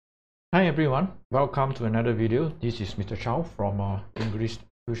Hi everyone, welcome to another video. This is Mr. Chow from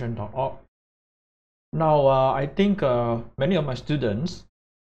EnglishTuition.org. Now, I think many of my students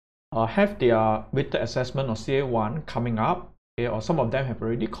have their weighted assessment or CA1 coming up, okay, or some of them have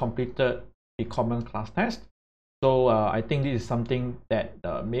already completed the common class test. So I think this is something that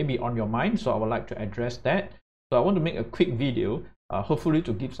may be on your mind, so I would like to address that. So I want to make a quick video, hopefully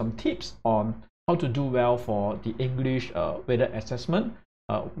to give some tips on how to do well for the English weighted assessment,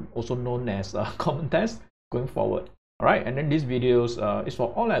 also known as common test going forward. All right, and then this videos is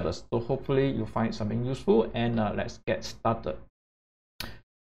for all levels, so hopefully you find something useful, and let's get started.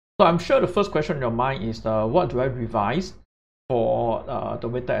 So I'm sure the first question in your mind is what do I revise for the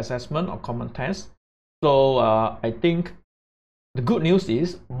weighted assessment or common test? So I think the good news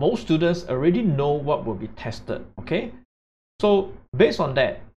is most students already know what will be tested. Okay, so based on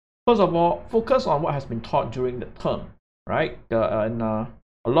that, first of all, focus on what has been taught during the term, right?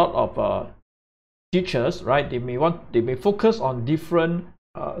 A lot of teachers, right, they may focus on different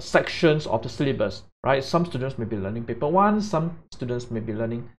sections of the syllabus, right? Some students may be learning paper 1, some students may be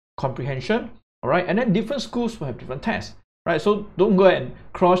learning comprehension, all right? And then different schools will have different tests, right? So don't go and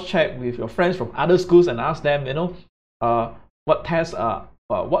cross-check with your friends from other schools and ask them, what test,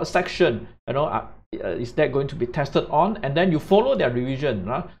 what section, is that going to be tested on, and then you follow their revision,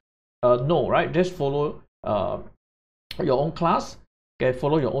 right? No, right? Just follow your own class. Okay,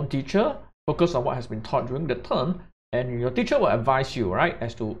 follow your own teacher, focus on what has been taught during the term, and your teacher will advise you, right,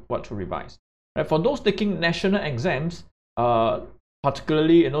 as to what to revise. Right, for those taking national exams,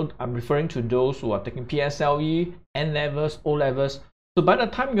 particularly, I'm referring to those who are taking PSLE, N levels, O levels. So by the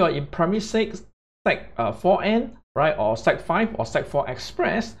time you are in primary 6, Sec 4N, right, or Sec 5 or Sec 4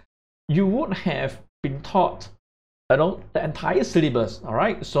 Express, you would have been taught, the entire syllabus. All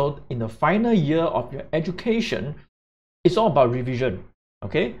right. So in the final year of your education, it's all about revision.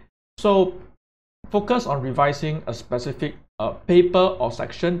 Okay, so focus on revising a specific paper or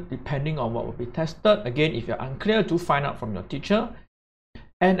section depending on what will be tested. Again, if you're unclear, do find out from your teacher.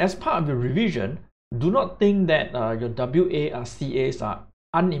 And as part of your revision, do not think that your WA or CAs are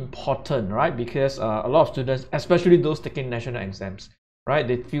unimportant, right? Because a lot of students, especially those taking national exams, right,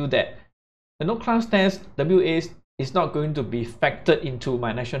 they feel that class test WAs is not going to be factored into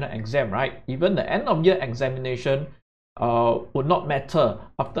my national exam, right? Even the end of year examination would not matter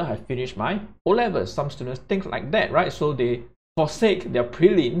after I finish my O levels. Some students think like that, right? So they forsake their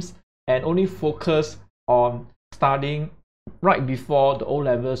prelims and only focus on studying right before the O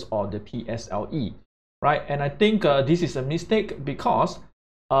levels or the PSLE, right? And I think this is a mistake, because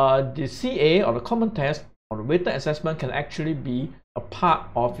the CA or the common test or the weighted assessment can actually be a part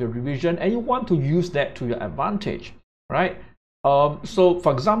of your revision, and you want to use that to your advantage, right? So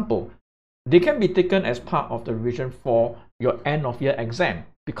for example, they can be taken as part of the revision for your end of year exam,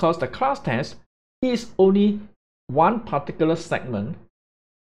 because the class test is only one particular segment,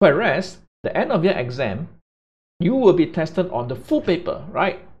 whereas the end of year exam, you will be tested on the full paper,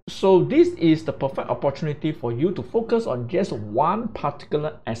 right? So this is the perfect opportunity for you to focus on just one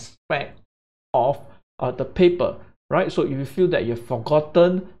particular aspect of the paper, right? So if you feel that you've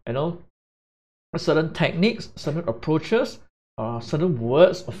forgotten, certain techniques, certain approaches, certain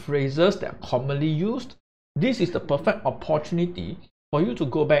words or phrases that are commonly used, this is the perfect opportunity for you to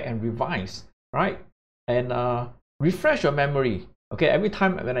go back and revise, right? And refresh your memory. Okay, every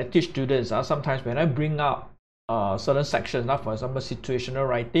time when I teach students, sometimes when I bring up certain sections, for example, situational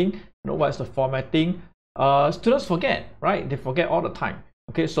writing, what's the formatting, students forget, right? They forget all the time.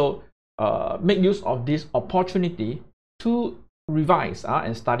 Okay, so make use of this opportunity to revise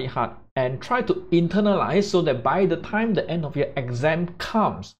and study hard, and try to internalize, so that by the time the end of your exam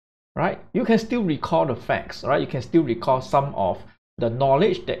comes, right, you can still recall the facts, right? You can still recall some of the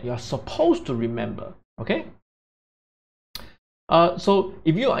knowledge that you're supposed to remember. Okay, so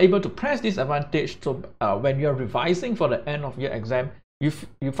if you are able to press this advantage, so when you're revising for the end of your exam, you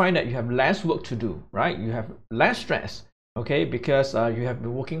find that you have less work to do, right? You have less stress, okay, because you have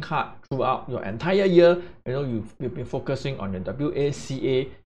been working hard throughout your entire year. You've been focusing on your WACA,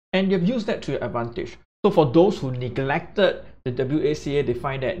 and you've used that to your advantage. So for those who neglected the WACA, they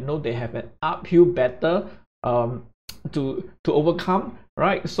find that they have an uphill battle to overcome,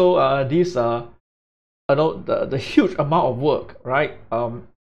 right? So this the huge amount of work, right,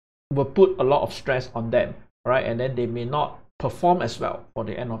 will put a lot of stress on them, right? And then they may not perform as well for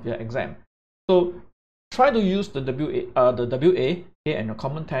the end of year exam. So try to use the WA, okay, and your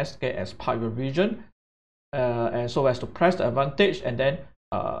common test, okay, as part of your revision, and so as to press the advantage. And then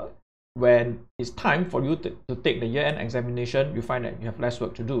when it's time for you to take the year-end examination, you find that you have less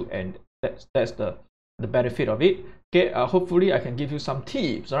work to do, and that's the the benefit of it. Okay, hopefully I can give you some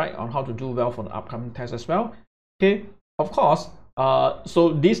tips, right, on how to do well for the upcoming test as well. Okay, of course,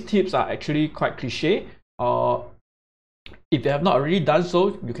 so these tips are actually quite cliche. If you have not already done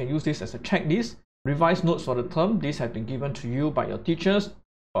so, you can use this as a checklist. Revise notes for the term. These have been given to you by your teachers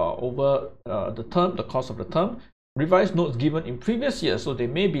over the course of the term. Revise notes given in previous years, so there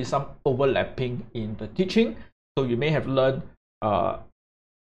may be some overlapping in the teaching. So you may have learned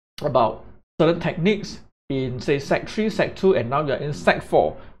about certain techniques in, say, Sec 3, Sec 2, and now you're in Sec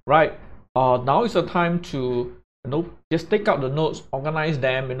 4, right? Now is the time to just take out the notes, organize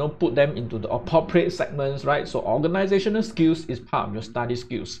them, put them into the appropriate segments, right? So organizational skills is part of your study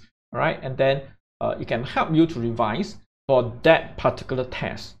skills, right? And then it can help you to revise for that particular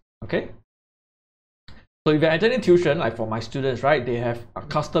test, okay? So if you're attending tuition, like for my students, right, they have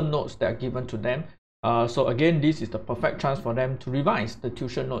custom notes that are given to them. So again, this is the perfect chance for them to revise the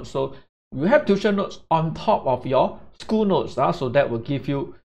tuition notes. So you have tuition notes on top of your school notes, so that will give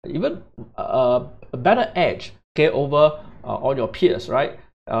you even a better edge, okay, over all your peers, right?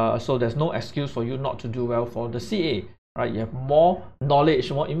 So there's no excuse for you not to do well for the CA, right? You have more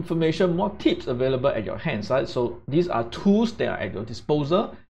knowledge, more information, more tips available at your hands, right? So these are tools that are at your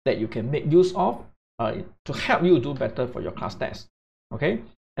disposal that you can make use of to help you do better for your class test, okay?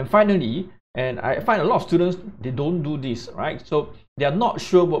 And finally, and I find a lot of students, they don't do this, right? So they are not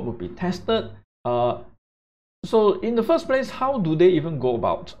sure what will be tested. So in the first place, how do they even go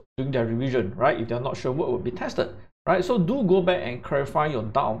about doing their revision, right, if they're not sure what will be tested, right? So do go back and clarify your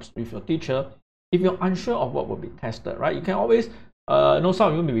doubts with your teacher if you're unsure of what will be tested, right? You can always some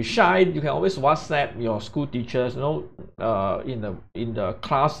of you may be shy, you can always WhatsApp your school teachers, in the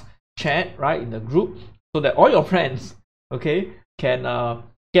class chat, right, in the group, so that all your friends, okay, can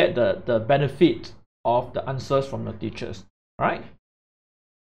get the benefit of the answers from the teachers, right?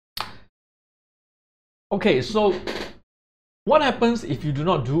 Okay, so what happens if you do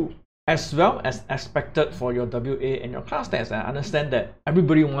not do as well as expected for your WA and your class test? I understand that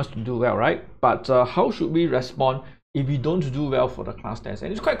everybody wants to do well, right? But how should we respond if we don't do well for the class test?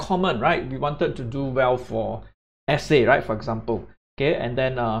 And it's quite common, right? We wanted to do well for essay, right, for example, okay, and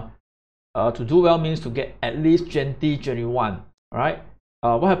then to do well means to get at least 20, 21, right?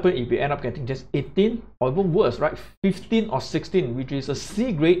 What happens if you end up getting just 18 or even worse, right, 15 or 16, which is a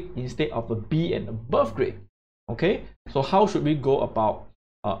C grade instead of a B and above grade, okay? So how should we go about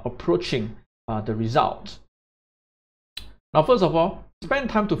approaching the results? Now, first of all, spend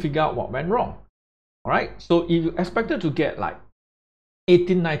time to figure out what went wrong, all right? So if you expected to get like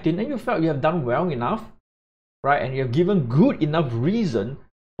 18, 19, and you felt you have done well enough, right, and you have given good enough reason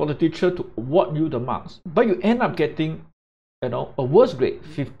for the teacher to award you the marks, but you end up getting a worse grade,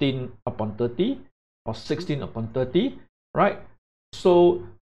 15 upon 30 or 16 upon 30, right? So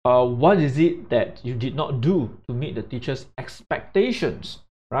what is it that you did not do to meet the teacher's expectations,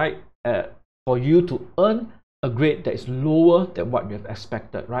 right? For you to earn a grade that is lower than what you have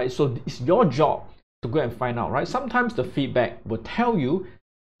expected, right? So it's your job to go and find out, right? Sometimes the feedback will tell you,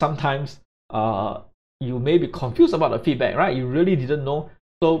 sometimes you may be confused about the feedback, right? You really didn't know.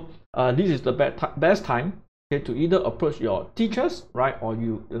 So this is the best time, okay, to either approach your teachers, right, or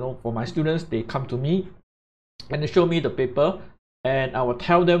for my students, they come to me and they show me the paper, and I will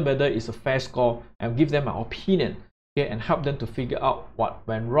tell them whether it's a fair score and give them my opinion, okay, and help them to figure out what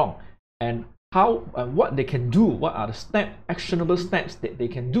went wrong and how and what they can do, what are the actionable steps that they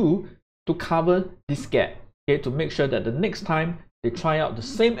can do to cover this gap, okay, to make sure that the next time they try out the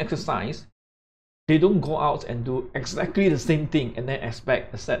same exercise, they don't go out and do exactly the same thing and then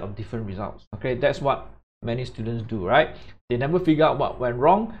expect a set of different results, okay? That's what many students do, right? They never figure out what went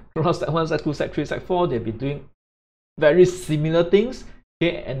wrong. Throughout Sec 1, Sec 2, Sec 3, Sec 4, they've been doing very similar things,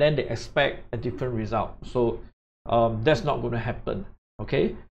 okay, and then they expect a different result. So that's not going to happen,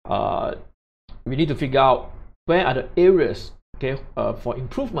 okay? We need to figure out where are the areas, okay, for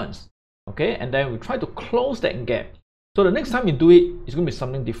improvements, okay, and then we try to close that gap. So the next time you do it, it's going to be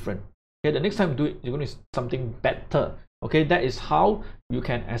something different, okay? The next time you do it, it's going to be something better, okay? That is how you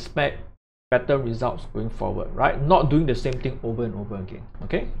can expect better results going forward, right? Not doing the same thing over and over again,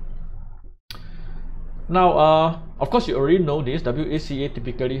 okay? Now, of course, you already know this. WACA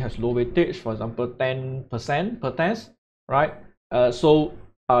typically has low weightage, for example, 10% per test, right? So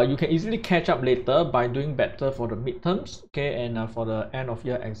you can easily catch up later by doing better for the midterms, okay, and for the end of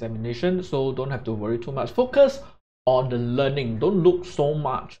year examination. So don't have to worry too much. Focus on the learning. Don't look so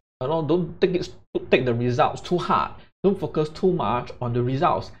much. Don't take the results too hard. Don't focus too much on the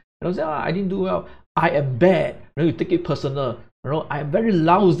results. Say, I didn't do well, I am bad. You take it personal. I'm very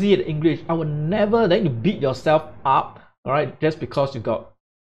lousy at English. I will never. Then you beat yourself up, all right, just because you got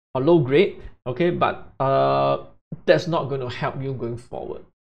a low grade. okay, but that's not going to help you going forward.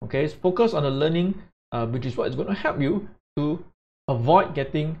 Okay, focus on the learning, which is what is going to help you to avoid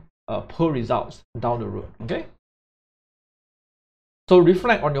getting poor results down the road. Okay, so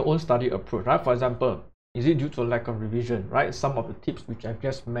reflect on your own study approach, right? For example, is it due to a lack of revision, right? Some of the tips which I've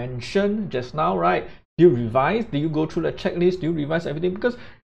just mentioned just now, right? Do you revise? Do you go through the checklist? Do you revise everything? Because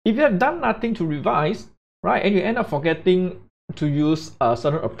if you have done nothing to revise, right, and you end up forgetting to use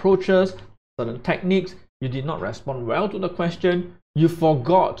certain approaches, certain techniques, you did not respond well to the question, you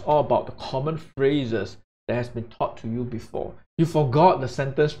forgot all about the common phrases that has been taught to you before. You forgot the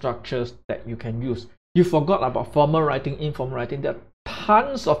sentence structures that you can use. You forgot about formal writing, informal writing. There are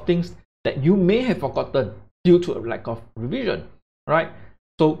tons of things that you may have forgotten due to a lack of revision, right?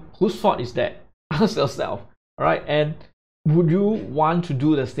 So whose fault is that? Ask yourself, all right? And would you want to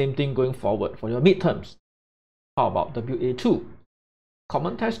do the same thing going forward for your midterms? How about WA2,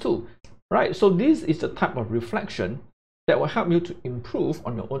 Common Test 2, right? So this is the type of reflection that will help you to improve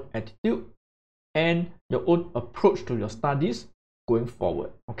on your own attitude and your own approach to your studies going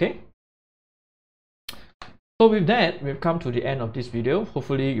forward, okay? So with that, we've come to the end of this video.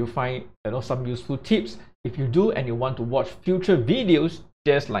 Hopefully you find some useful tips. If you do and you want to watch future videos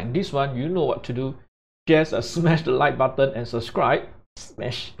just like this one, you know what to do. Just smash the like button and subscribe.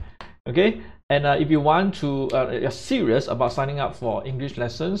 Smash. Okay. And if you want to, you're serious about signing up for English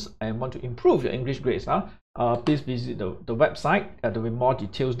lessons and want to improve your English grades, please visit the website. There will be more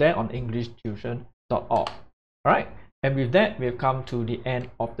details there on englishttuition.org. All right. And with that, we have come to the end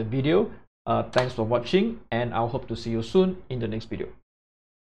of the video. Thanks for watching, and I'll hope to see you soon in the next video.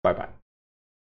 Bye bye.